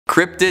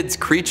Cryptids,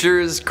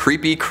 creatures,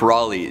 creepy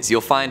crawlies. You'll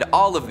find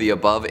all of the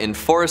above in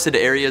forested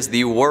areas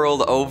the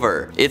world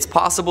over. It's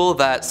possible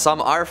that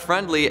some are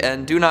friendly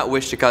and do not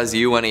wish to cause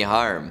you any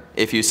harm.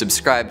 If you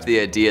subscribe to the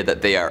idea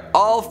that they are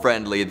all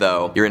friendly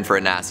though, you're in for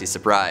a nasty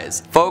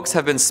surprise. Folks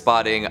have been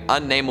spotting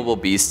unnameable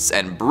beasts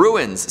and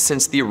bruins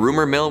since the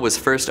rumor mill was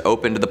first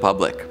opened to the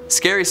public.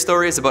 Scary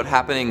stories about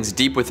happenings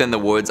deep within the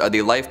woods are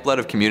the lifeblood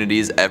of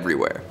communities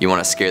everywhere. You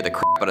want to scare the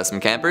crap out of some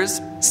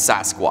campers?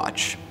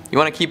 Sasquatch. You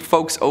want to keep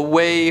folks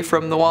away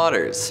from the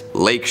waters?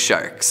 Lake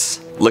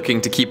sharks. Looking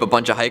to keep a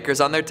bunch of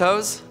hikers on their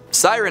toes?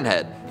 Siren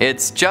head.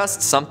 It's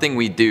just something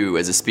we do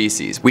as a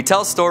species. We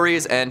tell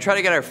stories and try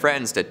to get our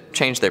friends to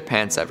change their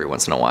pants every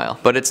once in a while.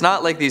 But it's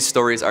not like these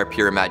stories are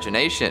pure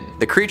imagination.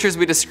 The creatures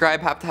we describe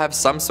have to have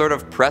some sort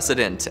of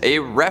precedent, a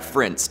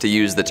reference, to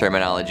use the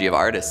terminology of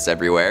artists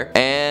everywhere.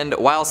 And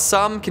while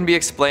some can be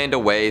explained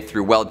away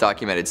through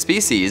well-documented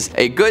species,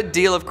 a good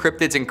deal of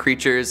cryptids and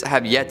creatures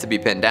have yet to be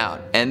pinned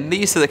down. And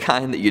these are the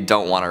kind that you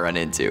don't want to run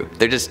into.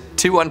 They're just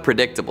too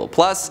unpredictable.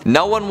 Plus,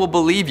 no one will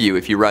believe you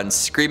if you run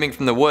screaming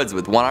from the woods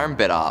with one arm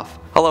bit off.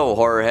 Hello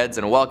horror heads,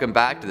 and welcome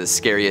back to the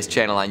scariest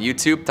channel on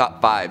YouTube, Top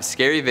 5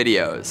 Scary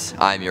Videos.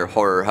 I'm your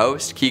horror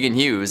host, Keegan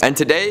Hughes, and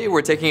today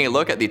we're taking a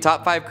look at the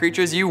top 5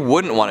 creatures you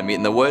wouldn't want to meet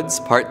in the woods,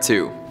 part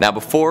 2. Now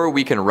before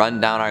we can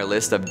run down our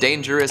list of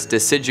dangerous,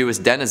 deciduous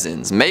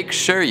denizens, make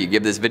sure you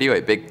give this video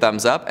a big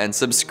thumbs up and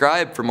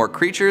subscribe for more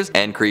creatures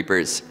and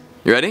creepers.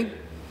 You ready?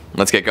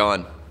 Let's get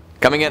going.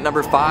 Coming at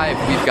number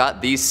 5, we've got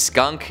the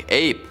skunk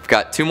ape. We've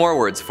got 2 more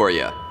words for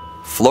you.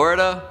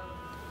 Florida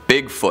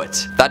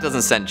Bigfoot. If that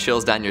doesn't send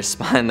chills down your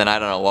spine, then I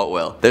don't know what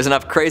will. There's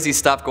enough crazy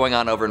stuff going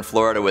on over in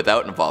Florida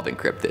without involving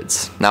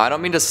cryptids. Now I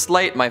don't mean to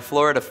slight my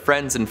Florida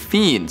friends and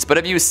fiends, but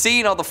have you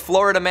seen all the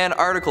Florida Man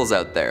articles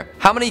out there?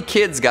 How many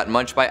kids got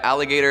munched by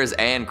alligators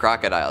and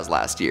crocodiles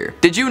last year?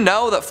 Did you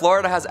know that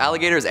Florida has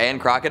alligators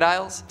and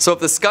crocodiles? So if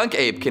the skunk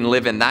ape can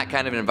live in that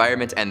kind of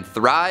environment and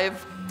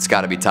thrive, it's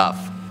gotta be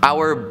tough.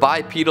 Our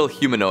bipedal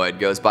humanoid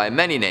goes by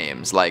many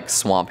names like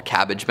Swamp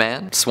Cabbage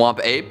Man,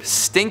 Swamp Ape,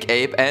 Stink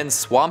Ape, and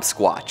Swamp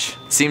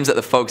Squatch. It seems that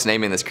the folks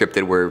naming this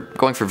cryptid were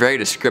going for very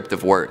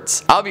descriptive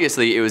words.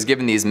 Obviously, it was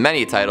given these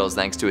many titles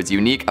thanks to its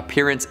unique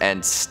appearance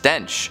and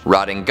stench.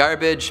 Rotting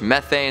garbage,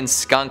 methane,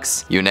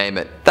 skunks, you name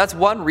it. That's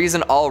one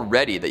reason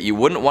already that you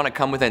wouldn't want to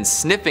come within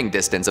sniffing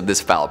distance of this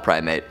foul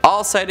primate.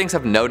 All sightings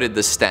have noted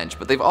the stench,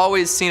 but they've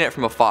always seen it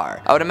from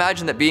afar. I would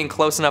imagine that being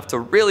close enough to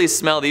really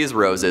smell these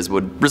roses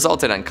would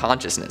result in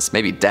unconsciousness.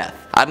 Maybe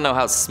death. I don't know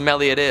how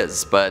smelly it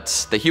is,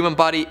 but the human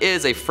body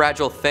is a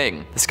fragile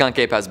thing. The skunk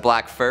ape has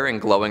black fur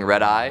and glowing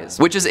red eyes,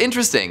 which is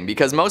interesting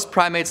because most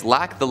primates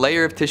lack the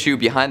layer of tissue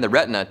behind the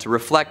retina to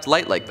reflect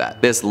light like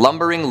that. This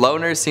lumbering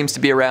loner seems to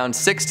be around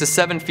 6 to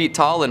 7 feet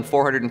tall and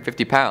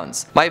 450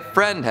 pounds. My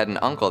friend had an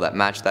uncle that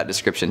matched that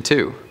description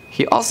too.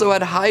 He also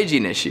had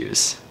hygiene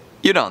issues.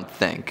 You don't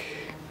think?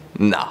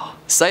 No.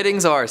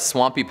 Sightings of our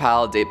swampy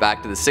pal date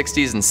back to the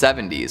 60s and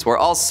 70s, where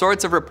all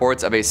sorts of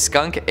reports of a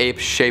skunk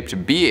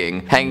ape-shaped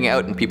being hanging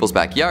out in people's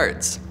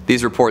backyards.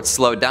 These reports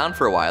slowed down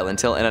for a while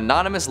until an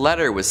anonymous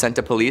letter was sent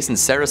to police in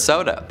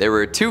Sarasota. There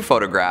were 2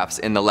 photographs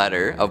in the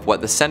letter of what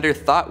the sender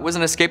thought was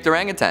an escaped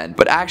orangutan,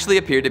 but actually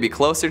appeared to be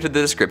closer to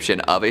the description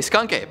of a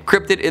skunk ape.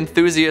 Cryptid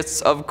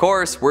enthusiasts, of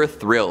course, were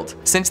thrilled.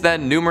 Since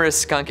then, numerous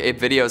skunk ape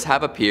videos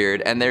have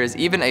appeared, and there is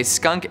even a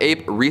skunk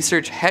ape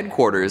research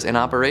headquarters in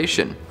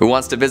operation. Who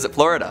wants to visit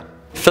Florida?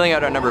 Filling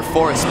out our number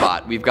 4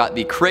 spot, we've got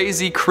the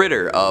crazy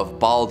critter of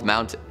Bald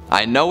Mountain.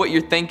 I know what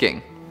you're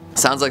thinking.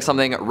 Sounds like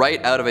something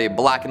right out of a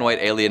black and white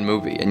alien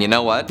movie, and you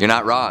know what? You're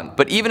not wrong.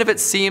 But even if it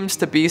seems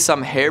to be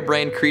some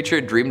harebrained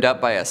creature dreamed up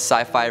by a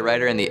sci-fi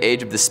writer in the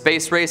age of the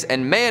space race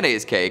and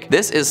mayonnaise cake,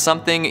 this is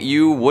something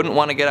you wouldn't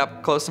want to get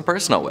up close and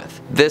personal with.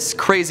 This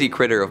crazy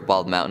critter of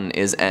Bald Mountain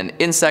is an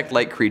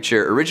insect-like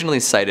creature originally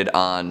sighted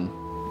on,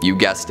 you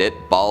guessed it,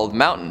 Bald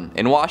Mountain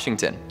in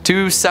Washington.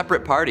 2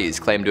 separate parties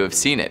claim to have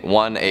seen it,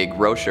 one a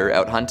grocer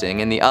out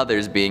hunting and the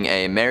others being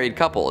a married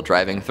couple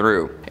driving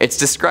through. It's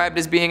described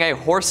as being a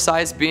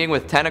horse-sized being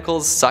with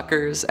tentacles,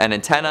 suckers, and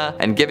antenna,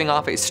 and giving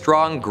off a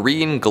strong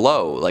green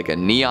glow like a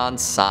neon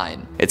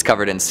sign. It's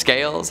covered in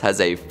scales, has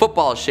a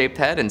football-shaped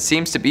head, and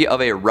seems to be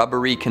of a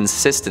rubbery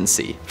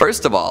consistency.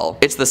 First of all,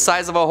 it's the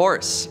size of a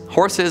horse.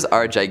 Horses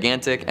are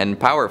gigantic and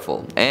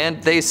powerful,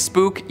 and they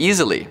spook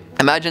easily.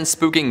 Imagine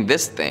spooking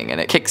this thing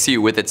and it kicks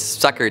you with its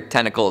sucker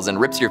tentacles and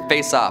rips your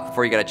face off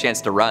before you get a chance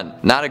to run.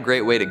 Not a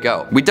great way to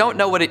go. We don't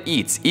know what it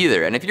eats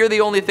either, and if you're the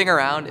only thing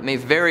around, it may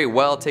very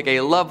well take a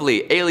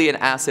lovely alien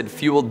acid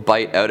fueled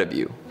bite out of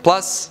you.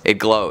 Plus, it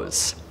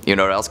glows. You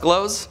know what else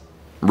glows?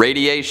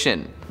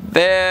 Radiation.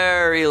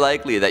 Very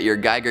likely that your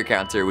Geiger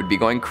counter would be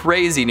going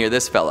crazy near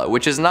this fella,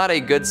 which is not a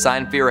good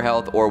sign for your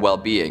health or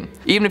well-being.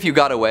 Even if you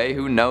got away,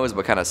 who knows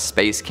what kind of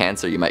space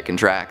cancer you might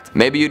contract.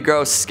 Maybe you'd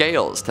grow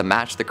scales to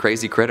match the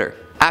crazy critter.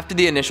 After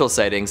the initial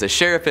sightings, a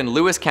sheriff in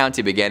Lewis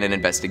County began an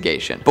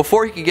investigation.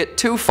 Before he could get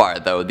too far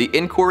though, the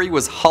inquiry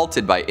was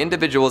halted by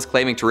individuals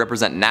claiming to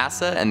represent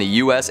NASA and the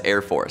US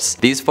Air Force.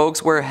 These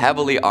folks were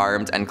heavily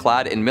armed and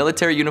clad in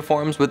military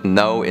uniforms with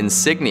no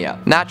insignia.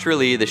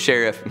 Naturally, the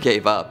sheriff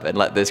gave up and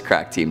let this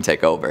crack team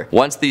take over.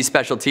 Once the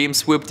special team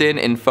swooped in,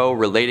 info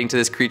relating to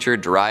this creature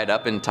dried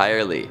up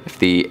entirely. If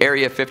the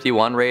Area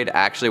 51 raid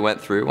actually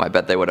went through, I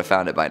bet they would have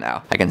found it by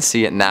now. I can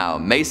see it now.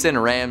 Mason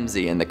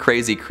Ramsey and the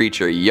crazy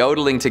creature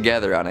yodeling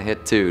together on a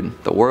hit tune.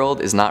 The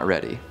world is not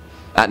ready.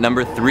 At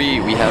number 3,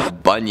 we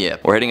have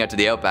Bunyip. We're heading out to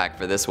the outback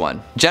for this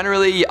one.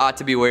 Generally, you ought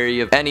to be wary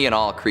of any and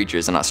all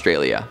creatures in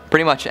Australia.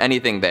 Pretty much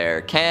anything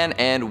there can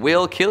and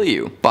will kill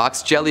you.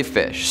 Box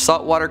jellyfish,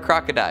 saltwater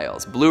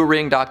crocodiles,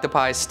 blue-ringed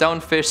octopi,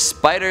 stonefish,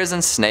 spiders,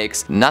 and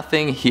snakes.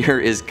 Nothing here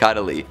is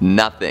cuddly.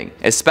 Nothing.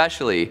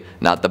 Especially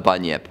not the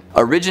Bunyip.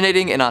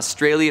 Originating in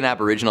Australian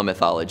Aboriginal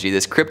mythology,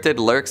 this cryptid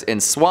lurks in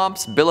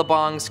swamps,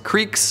 billabongs,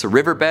 creeks,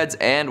 riverbeds,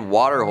 and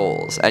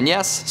waterholes. And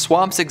yes,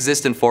 swamps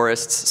exist in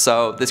forests,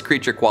 so this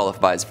creature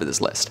qualifies for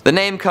this list. The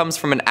name comes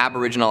from an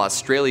Aboriginal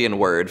Australian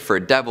word for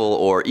devil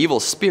or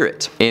evil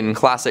spirit. In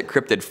classic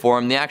cryptid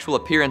form, the actual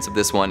appearance of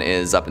this one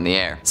is up in the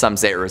air. Some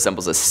say it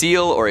resembles a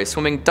seal or a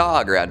swimming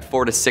dog around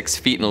 4 to 6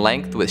 feet in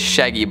length with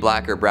shaggy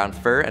black or brown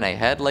fur and a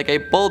head like a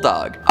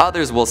bulldog.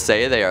 Others will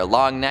say they are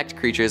long-necked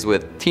creatures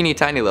with teeny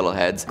tiny little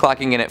heads,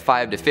 clocking in at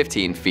 5 to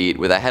 15 feet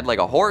with a head like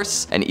a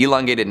horse, an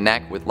elongated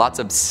neck with lots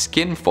of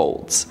skin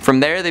folds. From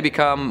there they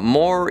become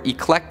more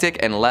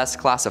eclectic and less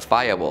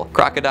classifiable.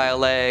 Crocodile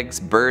legs,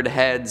 bird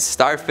heads,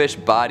 starfish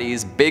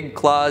bodies, big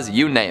claws,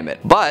 you name it.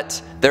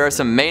 But there are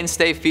some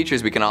mainstay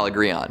features we can all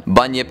agree on.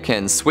 Bunyip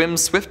can swim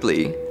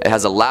swiftly, it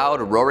has a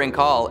loud roaring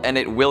call, and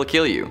it will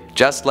kill you.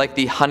 Just like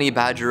the honey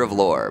badger of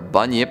lore,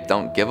 Bunyip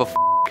don't give a f***.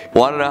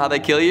 Wanna know how they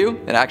kill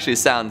you? It actually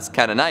sounds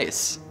kinda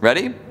nice.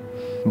 Ready?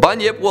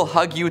 Bunyip will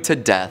hug you to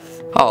death.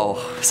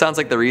 Oh, sounds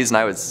like the reason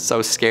I was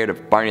so scared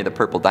of Barney the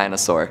Purple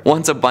Dinosaur.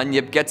 Once a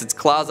Bunyip gets its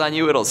claws on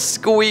you, it'll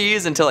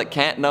squeeze until it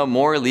can't no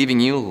more, leaving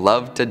you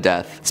loved to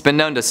death. It's been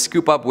known to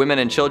scoop up women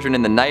and children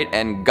in the night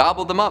and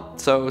gobble them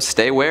up, so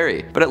stay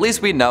wary. But at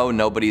least we know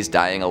nobody's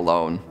dying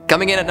alone.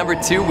 Coming in at number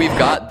 2, we've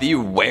got the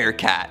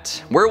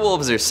werecat.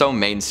 Werewolves are so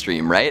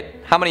mainstream, right?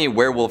 How many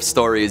werewolf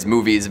stories,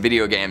 movies,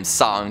 video games,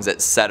 songs,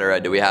 etc.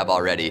 do we have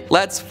already?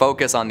 Let's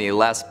focus on the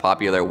less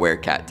popular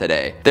werecat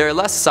today. There are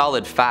less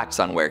solid facts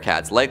on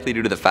werecats, likely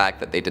due to the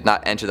fact that they did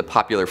not enter the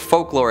popular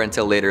folklore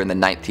until later in the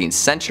 19th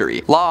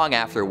century, long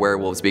after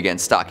werewolves began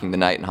stalking the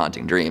night and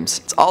haunting dreams.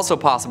 It's also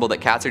possible that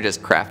cats are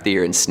just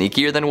craftier and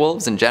sneakier than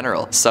wolves in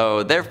general,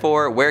 so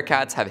therefore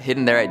werecats have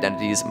hidden their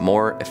identities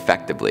more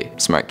effectively.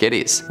 Smart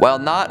kitties. While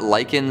not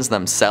lichens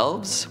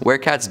themselves,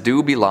 werecats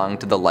do belong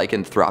to the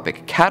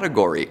lycanthropic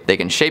category.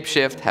 They can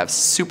shapeshift, have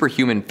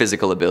superhuman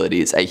physical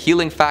abilities, a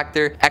healing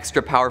factor,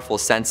 extra powerful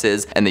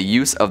senses, and the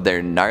use of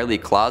their gnarly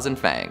claws and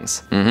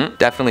fangs.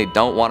 Definitely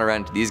don't want to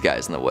run into these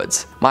guys in the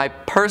woods. My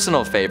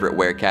personal favorite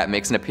werecat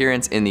makes an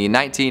appearance in the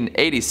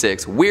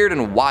 1986 Weird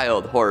and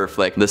Wild horror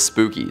flick, The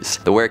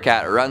Spookies. The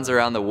werecat runs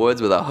around the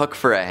woods with a hook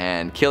for a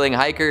hand, killing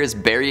hikers,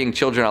 burying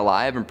children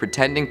alive, and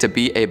pretending to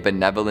be a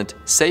benevolent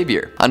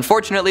savior.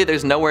 Unfortunately,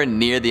 there's nowhere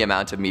near the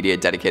amount of media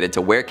dedicated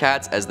to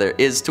werecats as there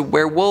is to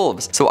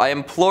werewolves, so I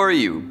implore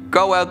you,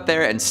 go out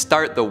there and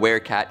start the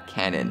werecat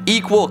canon.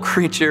 Equal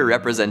creature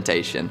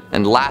representation.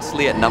 And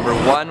lastly, at number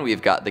 1,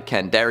 we've got the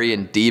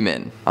Kandarian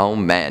Demon. Oh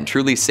man,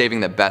 truly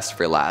saving the best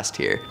for last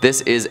here.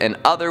 This is an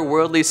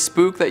otherworldly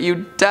spook that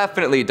you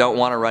definitely don't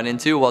want to run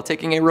into while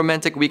taking a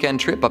romantic weekend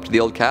trip up to the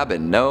old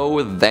cabin.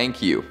 No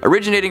thank you.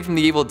 Originating from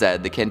the Evil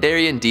Dead, the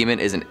Kandarian Demon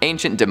is an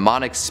ancient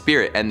demonic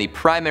spirit and the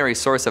primary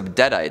source of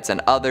deadites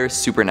and other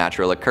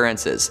supernatural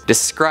occurrences.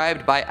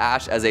 Described by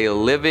Ash as a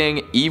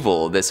living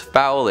evil, this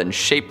foul and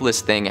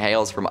shapeless thing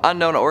hails from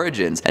unknown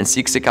origins and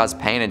seeks to cause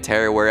pain and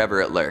terror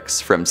wherever it lurks,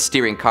 from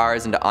steering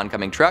cars into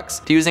oncoming trucks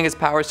to using its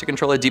powers to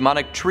control a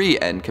demonic tree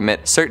and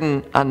commit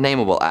certain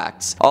unnameable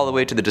acts, all the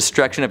way to the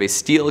destruction of a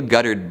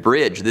steel-guttered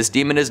bridge. This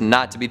demon is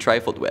not to be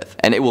trifled with,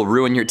 and it will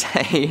ruin your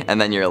day and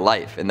then your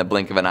life in the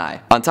blink of an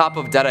eye. On top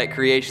of deadite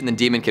creation, the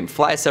demon can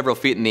fly several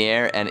feet in the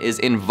air and is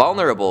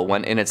invulnerable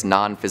when in its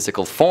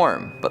non-physical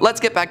form. But let's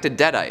get back to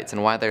deadites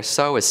and why they're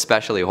so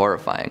especially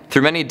horrifying.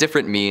 Through many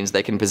different means,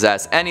 they can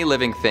possess any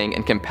living thing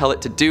and compel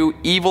it to do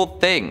evil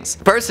things.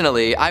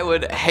 Personally, I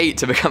would hate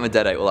to become a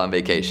deadite while on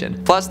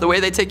vacation. Plus, the way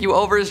they take you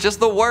over is just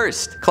the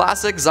worst.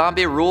 Classic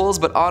zombie rules,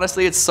 but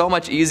honestly, it's so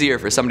much easier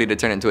for somebody to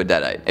turn into a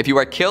deadite. If you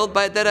are killed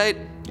by a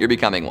deadite, you're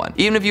becoming one.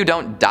 Even if you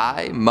don't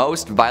die,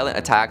 most violent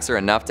attacks are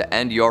enough to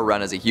end your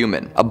run as a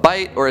human. A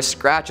bite or a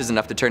scratch is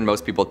enough to turn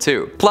most people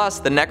too. Plus,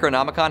 the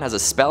Necronomicon has a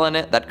spell in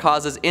it that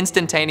causes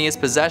instantaneous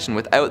possession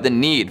without the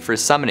need for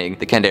summoning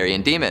the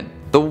Kandarian Demon.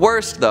 The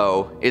worst,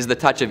 though, is the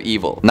touch of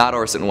evil, not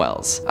Orson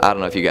Welles. I don't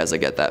know if you guys will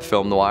get that,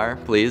 film noir,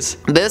 please.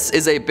 This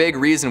is a big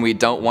reason we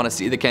don't want to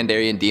see the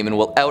Kandarian Demon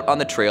while out on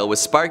the trail with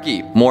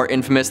Sparky. More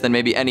infamous than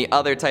maybe any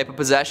other type of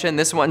possession,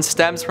 this one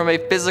stems from a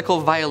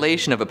physical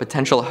violation of a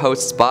potential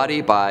host's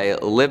body by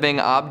living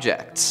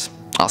objects.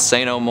 I'll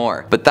say no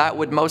more. But that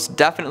would most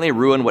definitely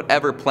ruin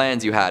whatever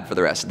plans you had for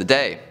the rest of the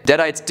day.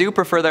 Deadites do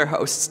prefer their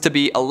hosts to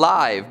be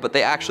alive, but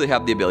they actually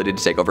have the ability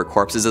to take over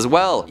corpses as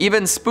well.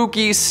 Even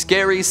spooky,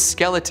 scary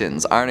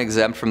skeletons aren't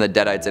exempt from the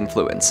Deadites'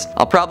 influence.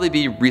 I'll probably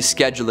be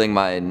rescheduling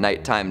my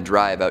nighttime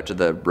drive out to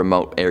the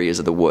remote areas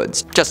of the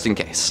woods, just in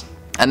case.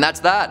 And that's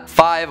that.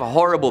 5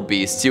 horrible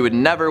beasts you would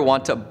never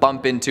want to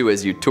bump into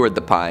as you toured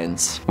the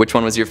pines. Which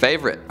one was your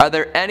favorite? Are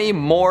there any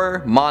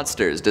more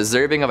monsters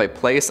deserving of a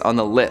place on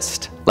the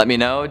list? Let me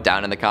know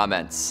down in the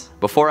comments.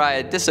 Before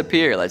I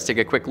disappear, let's take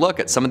a quick look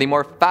at some of the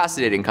more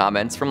fascinating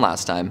comments from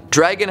last time.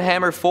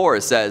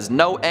 Dragonhammer4 says,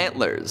 no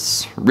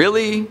antlers.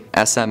 Really?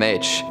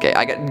 SMH.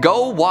 Okay,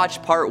 go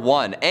watch part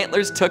 1.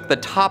 Antlers took the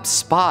top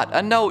spot.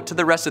 A note to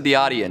the rest of the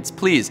audience.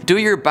 Please, do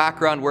your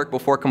background work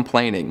before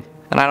complaining.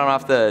 And I don't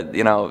have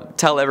to,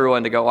 tell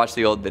everyone to go watch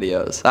the old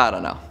videos. I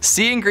don't know.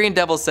 Seeing Green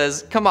Devil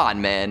says, come on,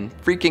 man.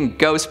 Freaking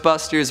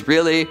Ghostbusters,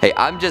 really? Hey,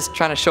 I'm just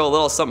trying to show a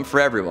little something for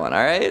everyone,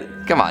 alright?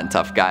 Come on,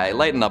 tough guy.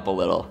 Lighten up a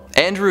little.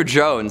 Andrew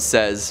Jones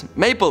says,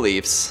 Maple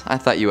Leafs. I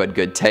thought you had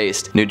good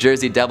taste. New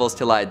Jersey Devils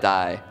till I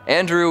die.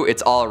 Andrew,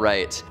 it's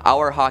alright.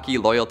 Our hockey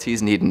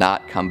loyalties need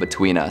not come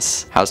between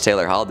us. How's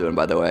Taylor Hall doing,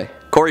 by the way?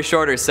 Corey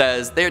Shorter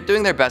says, they're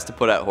doing their best to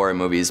put out horror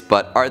movies,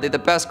 but are they the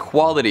best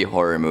quality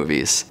horror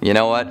movies? You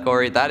know what,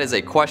 Corey? That is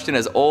a question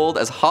as old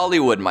as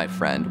Hollywood, my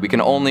friend. We can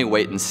only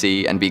wait and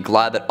see and be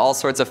glad that all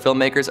sorts of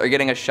filmmakers are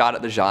getting a shot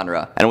at the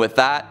genre. And with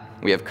that,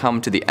 we have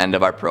come to the end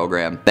of our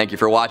program. Thank you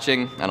for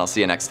watching, and I'll see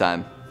you next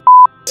time.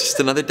 Just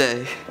another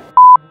day.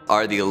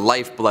 Are the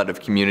lifeblood of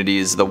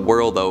communities the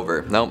world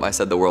over. Nope, I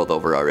said the world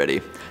over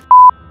already.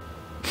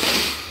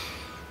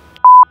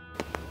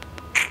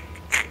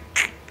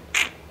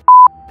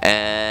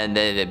 And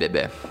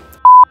the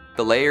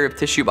layer of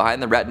tissue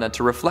behind the retina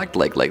to reflect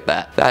like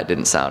that. That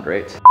didn't sound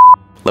right.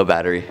 Low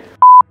battery.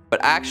 But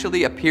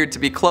actually appeared to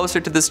be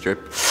closer to the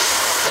strip.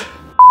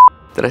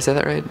 Did I say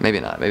that right? Maybe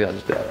not. Maybe I'll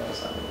just do that.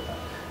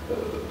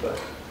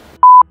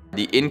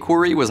 The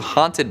inquiry was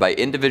haunted by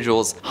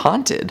individuals.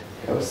 Haunted?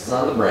 Ghosts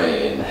on the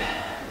brain.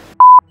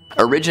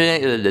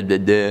 Originated.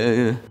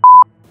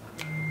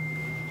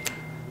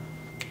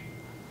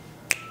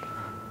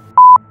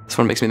 This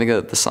one makes me think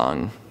of the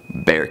song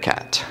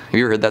Bearcat. Have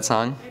you ever heard that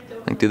song?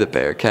 Like, do the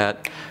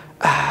Bearcat.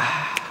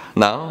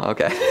 No?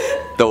 Okay.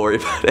 Don't worry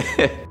about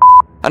it.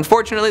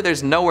 Unfortunately,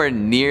 there's nowhere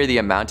near the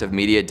amount of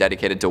media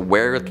dedicated to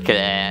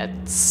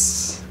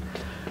werecats.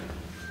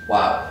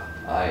 Wow.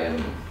 I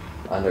am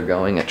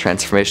undergoing a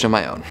transformation of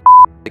my own.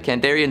 The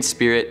Kandarian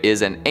spirit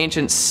is an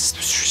ancient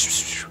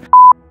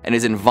and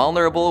is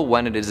invulnerable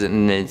when it is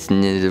in its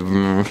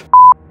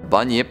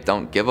Bunyip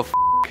don't give a f.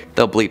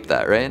 They'll bleep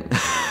that, right?